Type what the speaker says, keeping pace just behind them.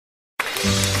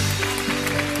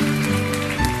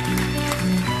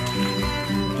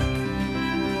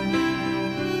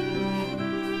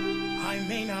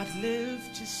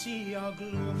our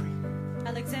glory.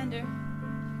 Alexander,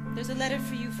 there's a letter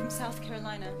for you from South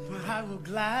Carolina. But I will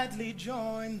gladly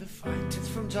join the fight. It's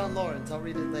from John Lawrence. I'll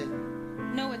read it later.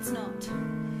 No, it's not.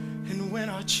 And when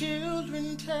our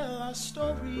children tell our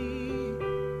story,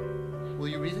 Will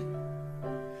you read it?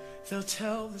 they'll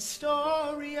tell the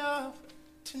story of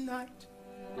tonight.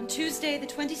 On Tuesday, the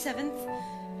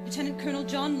 27th, Lieutenant Colonel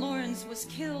John Lawrence was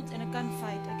killed in a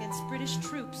gunfight against British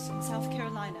troops in South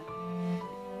Carolina.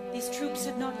 These troops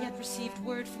had not yet received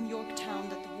word from Yorktown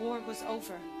that the war was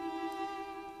over.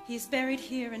 He is buried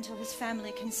here until his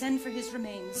family can send for his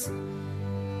remains.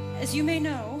 As you may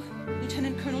know,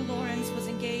 Lieutenant Colonel Lawrence was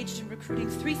engaged in recruiting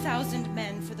 3,000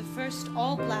 men for the 1st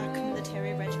all-black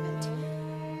military regiment.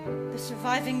 The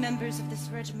surviving members of this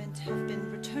regiment have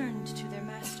been returned to their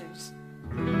masters.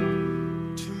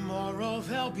 Tomorrow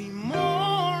there'll be more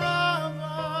of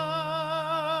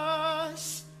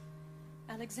us.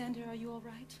 Alexander, are you all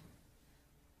right?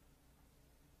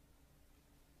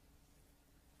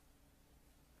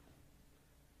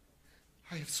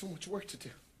 I have so much work to do.